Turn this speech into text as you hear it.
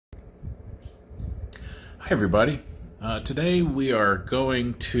Hi everybody. Today we are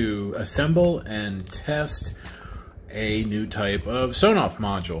going to assemble and test a new type of Sonoff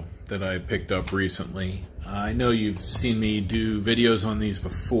module that I picked up recently. I know you've seen me do videos on these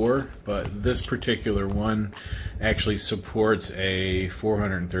before, but this particular one actually supports a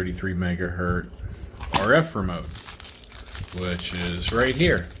 433 megahertz RF remote, which is right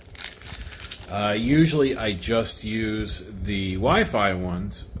here. Usually I just use the Wi-Fi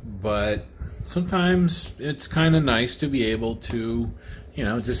ones, but sometimes it's kind of nice to be able to,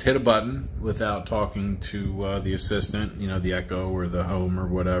 just hit a button without talking to the assistant, the Echo or the Home or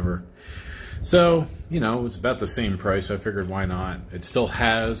whatever. So, it's about the same price. I figured why not? It still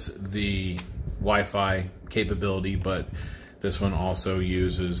has the Wi-Fi capability, but this one also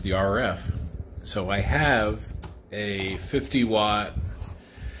uses the RF. So I have a 50 watt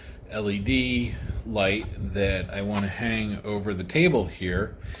LED light that I want to hang over the table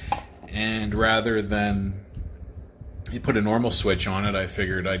here. And rather than you put a normal switch on it, I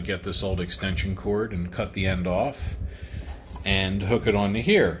figured I'd get this old extension cord and cut the end off and hook it onto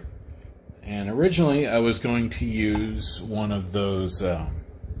here. And originally I was going to use one of those, the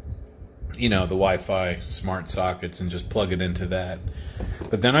Wi-Fi smart sockets and just plug it into that.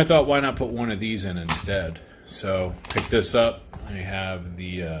 But then I thought, why not put one of these in instead? So pick this up. I have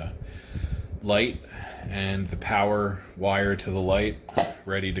the light and the power wire to the light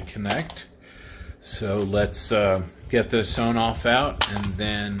ready to connect. So let's get this Sonoff out and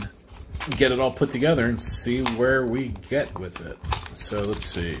then get it all put together and see where we get with it. So let's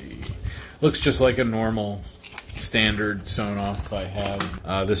see. Looks just like a normal standard Sonoff I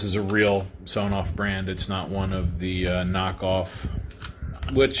have. This is a real Sonoff brand. It's not one of the knockoff,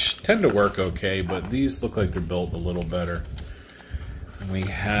 which tend to work okay, but these look like they're built a little better. And we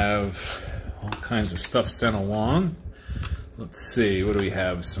have all kinds of stuff sent along. Let's see, what do we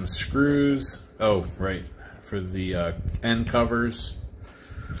have? Some screws. Oh, right, for the end covers.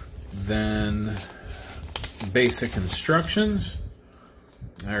 Then basic instructions.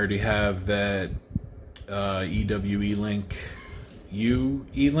 I already have that EWE link,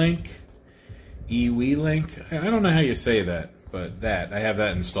 E-link. I don't know how you say that, but I have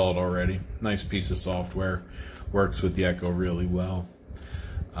that installed already. Nice piece of software. Works with the Echo really well.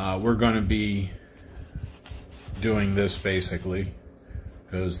 We're going to be doing this basically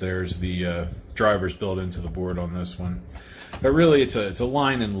because there's the drivers built into the board on this one. But really it's a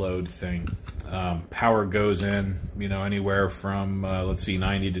line and load thing. Power goes in, anywhere from, let's see,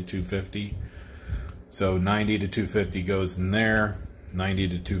 90 to 250. So 90 to 250 goes in there. 90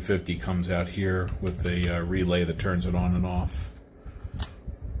 to 250 comes out here with a relay that turns it on and off.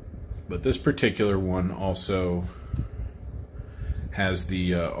 But this particular one also has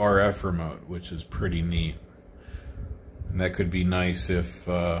the RF remote, which is pretty neat. And that could be nice if,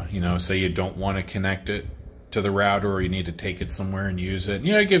 say you don't want to connect it to the router or you need to take it somewhere and use it.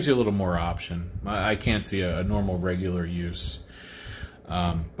 It gives you a little more option. I can't see a normal regular use.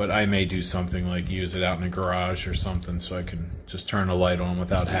 But I may do something like use it out in a garage or something so I can just turn a light on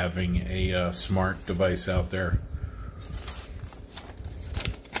without having a smart device out there.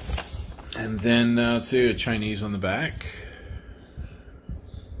 And then, let's see, a Chinese on the back.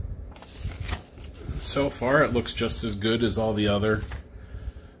 So far, it looks just as good as all the other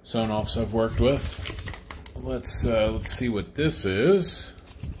Sonoffs I've worked with. Let's see what this is.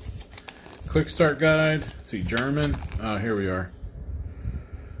 Quick start guide. Let's see, German. Oh, here we are.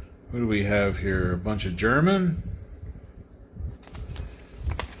 What do we have here? A bunch of German.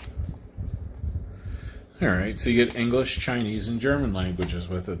 All right, so you get English, Chinese, and German languages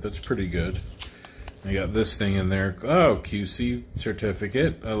with it. That's pretty good. I got this thing in there. Oh, QC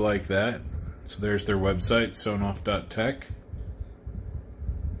certificate. I like that. So there's their website, sonoff.tech.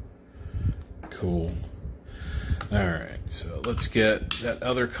 Cool. All right, so let's get that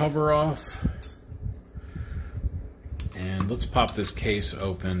other cover off. And let's pop this case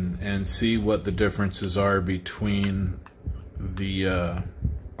open and see what the differences are between the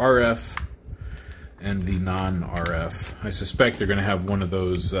RF and the non-RF. I suspect they're going to have one of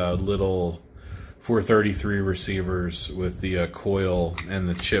those little 433 receivers with the coil and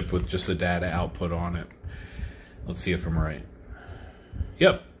the chip with just the data output on it. Let's see if I'm right.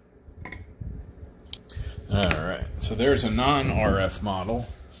 Yep. Alright, so there's a non-RF model.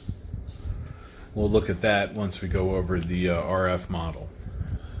 We'll look at that once we go over the RF model.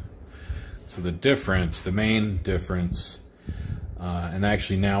 So the difference, the main difference, and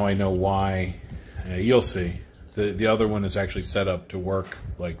actually now I know why, you'll see. The other one is actually set up to work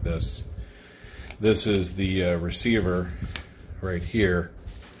like this. This is the receiver right here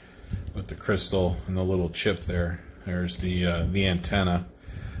with the crystal and the little chip there. There's the antenna.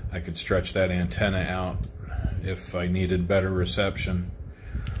 I could stretch that antenna out if I needed better reception.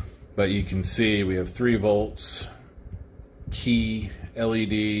 But you can see we have 3 volts, key,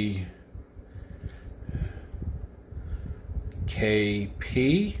 LED,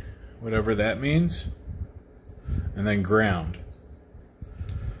 KP, whatever that means, and then ground.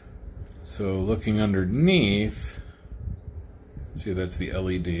 So looking underneath, see, that's the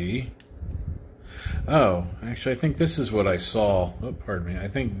LED. Oh, actually I think this is what I saw. Oh, pardon me. I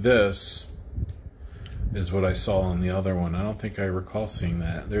think this is what I saw on the other one. I don't think I recall seeing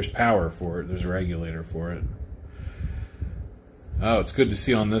that. There's power for it. There's a regulator for it. Oh, it's good to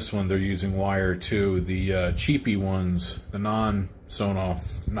see on this one they're using wire too. The cheapy ones, the non-Sonoff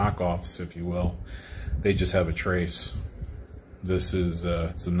knockoffs, if you will, they just have a trace. This is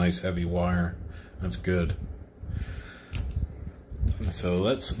it's a nice heavy wire. That's good. So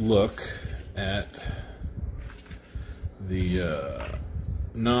let's look at the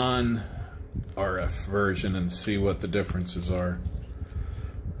non-RF version and see what the differences are.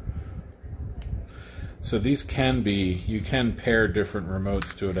 So these can be, you can pair different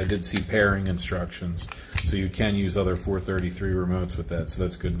remotes to it. I did see pairing instructions, so you can use other 433 remotes with that, so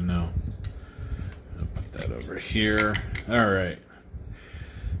that's good to know. I'll put that over here. All right.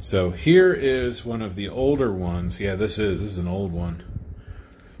 So here is one of the older ones. Yeah, this is an old one.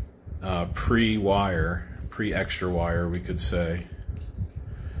 Pre-wire, pre-extra wire, we could say.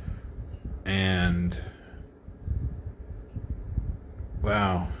 And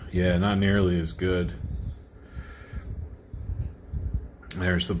wow, yeah, not nearly as good.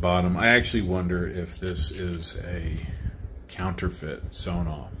 There's the bottom. I actually wonder if this is a counterfeit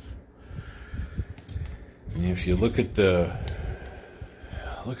Sonoff. And if you look at the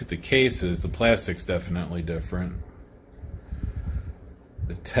cases, the plastic's definitely different.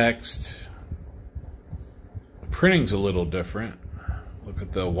 The text, the printing's a little different. Look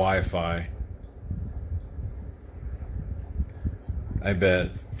at the Wi-Fi. I bet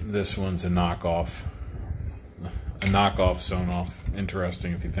this one's a knockoff. A knockoff Sonoff.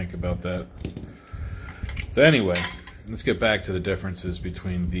 Interesting if you think about that. So anyway, let's get back to the differences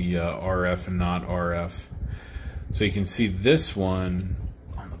between the RF and not RF. So you can see this one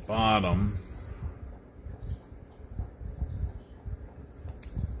on the bottom.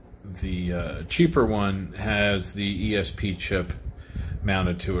 The cheaper one has the ESP chip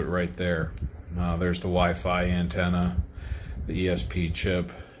mounted to it right there. There's the Wi-Fi antenna, the ESP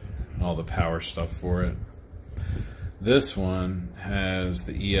chip, all the power stuff for it. This one has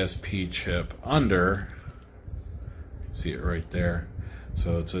the ESP chip under, see it right there.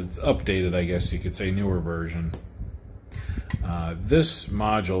 So it's updated, I guess you could say, newer version. This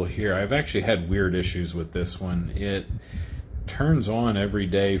module here, I've actually had weird issues with this one. It turns on every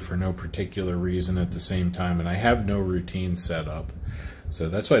day for no particular reason at the same time, and I have no routine set up. So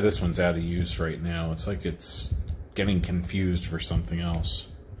that's why this one's out of use right now. It's like it's getting confused for something else.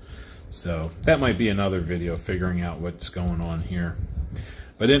 So that might be another video, figuring out what's going on here.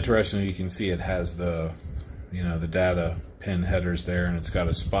 But interestingly, you can see it has the, the data pin headers there, and it's got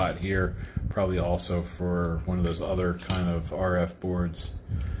a spot here, probably also for one of those other kind of RF boards,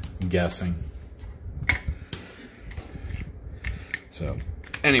 I'm guessing. So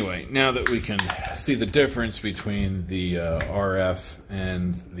anyway, now that we can see the difference between the RF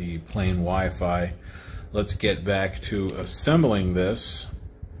and the plain Wi-Fi, let's get back to assembling this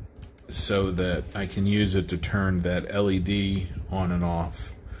so that I can use it to turn that LED on and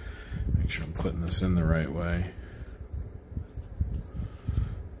off. Make sure I'm putting this in the right way.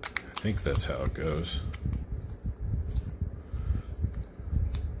 I think that's how it goes.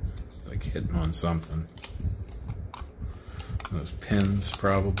 It's like hitting on something. Those pins,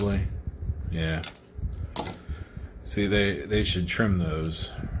 probably. Yeah. See, they should trim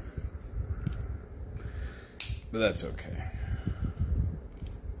those. But that's okay.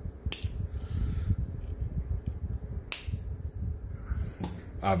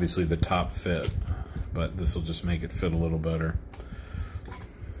 Obviously the top fit, but this will just make it fit a little better.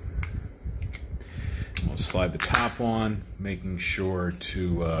 And we'll slide the top on, making sure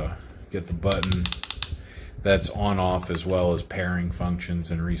to get the button that's on off, as well as pairing functions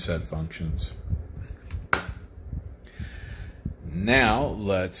and reset functions. Now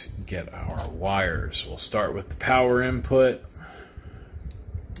let's get our wires. We'll start with the power input.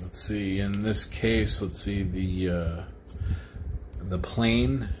 Let's see, in this case, let's see, the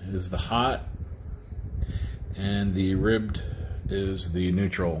plain is the hot, and the ribbed is the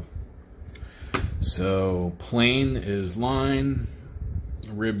neutral. So plain is line,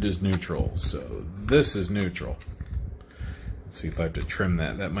 ribbed is neutral. So this is neutral. Let's see if I have to trim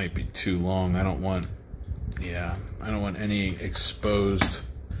that. That might be too long. I don't want any exposed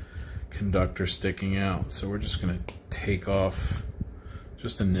conductor sticking out. So we're just going to take off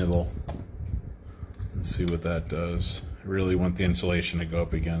just a nibble and see what that does. I really want the insulation to go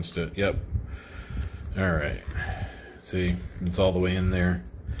up against it. Yep. All right. See, it's all the way in there.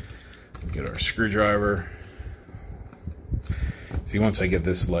 We'll get our screwdriver. See, once I get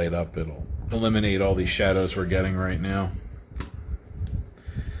this light up, it'll eliminate all these shadows we're getting right now.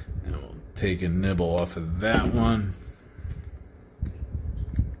 And we'll take a nibble off of that one.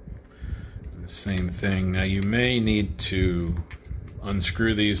 The same thing. Now you may need to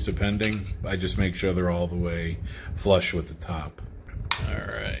unscrew these depending. I just make sure they're all the way flush with the top. All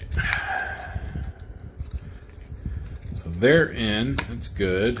right. So they're in. That's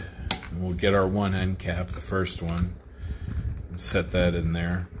good. And we'll get our one end cap, the first one, and set that in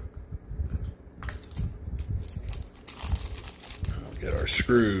there. And we'll get our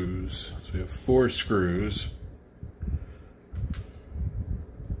screws. So we have 4 screws.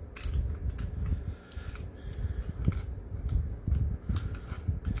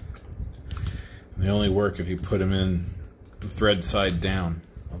 They only work if you put them in the thread side down.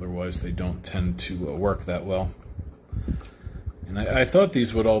 Otherwise, they don't tend to work that well. And I thought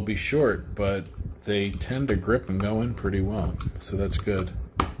these would all be short, but they tend to grip and go in pretty well. So that's good.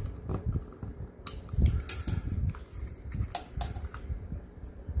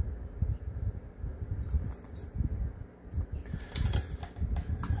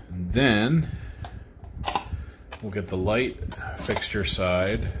 And then we'll get the light fixture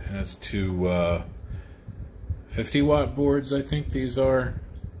side. It has 2 50-watt boards, I think these are.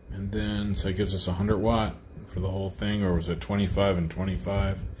 And then, so it gives us 100 watt for the whole thing, or was it 25 and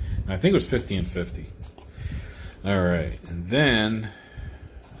 25? And I think it was 50 and 50. All right, and then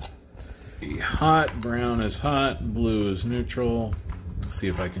the hot, brown is hot, blue is neutral. Let's see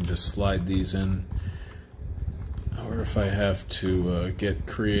if I can just slide these in, or if I have to get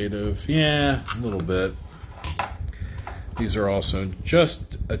creative. Yeah, a little bit. These are also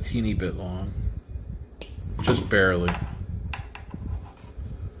just a teeny bit long, just barely.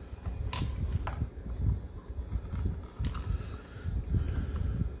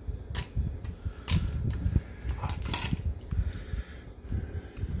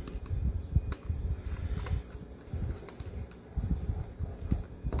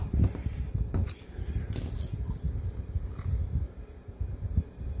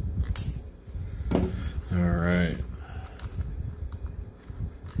 All right.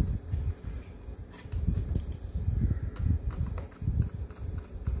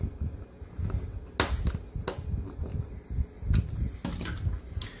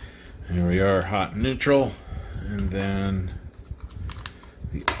 Here we are, hot and neutral, and then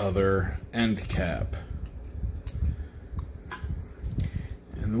the other end cap.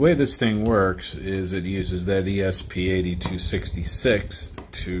 And the way this thing works is it uses that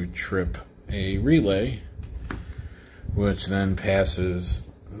ESP8266 to trip a relay, which then passes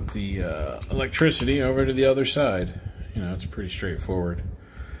the electricity over to the other side. You know, it's pretty straightforward.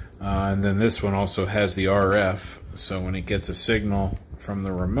 And then this one also has the RF, so when it gets a signal from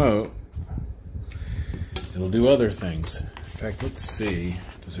the remote, it'll do other things. In fact, let's see.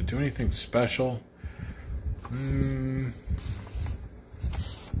 Does it do anything special?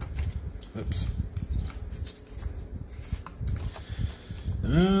 Oops.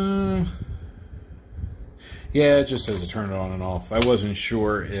 Yeah, it just says to turn it on and off. I wasn't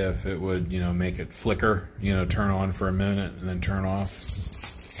sure if it would, you know, make it flicker, you know, turn on for a minute and then turn off.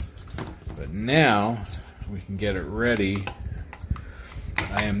 But now we can get it ready.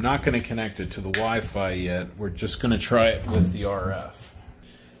 I am not going to connect it to the Wi-Fi yet. We're just going to try it with the RF.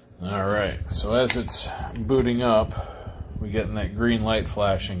 All right, so as it's booting up, we get that green light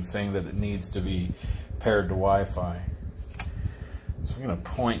flashing saying that it needs to be paired to Wi-Fi. So I'm going to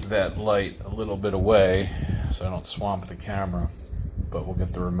point that light a little bit away so I don't swamp the camera, but we'll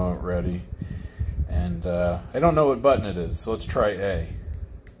get the remote ready. And I don't know what button it is, so let's try A.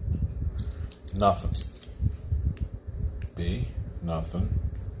 Nothing. B, nothing.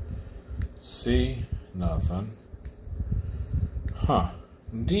 C, nothing. Huh.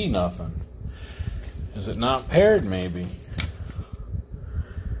 D, nothing. Is it not paired, maybe?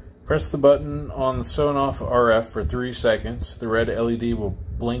 Press the button on the Sonoff RF for 3 seconds. The red LED will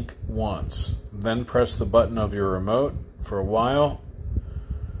blink once. Then press the button of your remote for a while.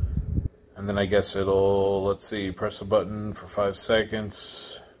 And then I guess it'll, let's see, press the button for 5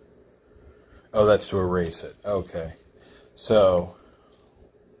 seconds. Oh, that's to erase it. Okay. So,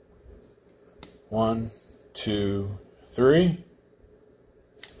 1, 2, 3.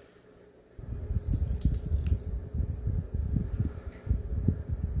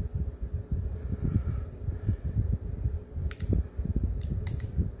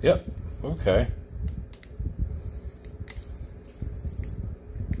 Yep, okay.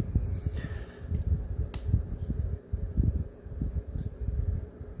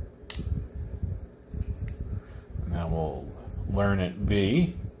 Now we'll learn it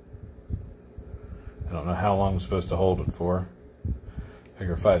B. I don't know how long I'm supposed to hold it for. I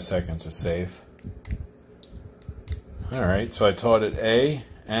figure 5 seconds is safe. Alright, so I taught it A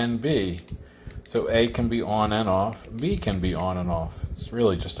and B. So A can be on and off, B can be on and off. It's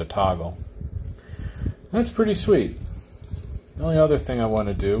really just a toggle. That's pretty sweet. The only other thing I want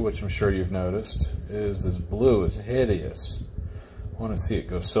to do, which I'm sure you've noticed, is this blue is hideous. I want to see it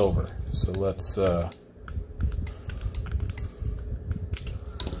go silver. So let's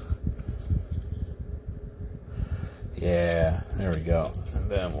yeah, there we go. And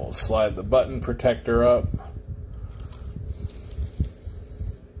then we'll slide the button protector up.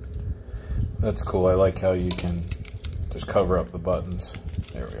 That's cool. I like how you can just cover up the buttons.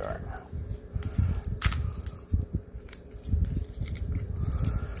 There we are.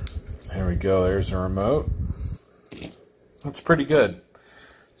 There we go. There's a remote. That's pretty good.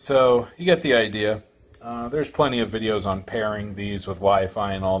 So you get the idea. There's plenty of videos on pairing these with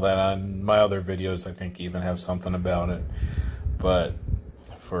Wi-Fi and all that. On my other videos, I think even have something about it. But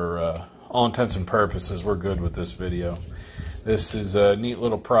for all intents and purposes, we're good with this video. This is a neat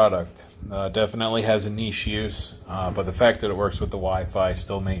little product. Definitely has a niche use, but the fact that it works with the Wi-Fi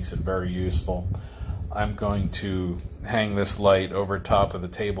still makes it very useful. I'm going to hang this light over top of the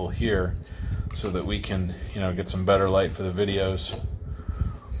table here so that we can, get some better light for the videos.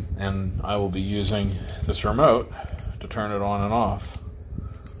 And I will be using this remote to turn it on and off.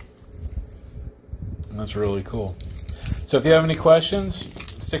 And that's really cool. So if you have any questions,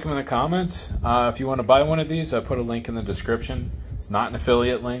 stick them in the comments. If you want to buy one of these, I put a link in the description. It's not an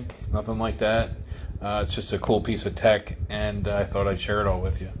affiliate link, nothing like that. It's just a cool piece of tech, and I thought I'd share it all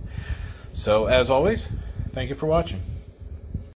with you. So as always, thank you for watching.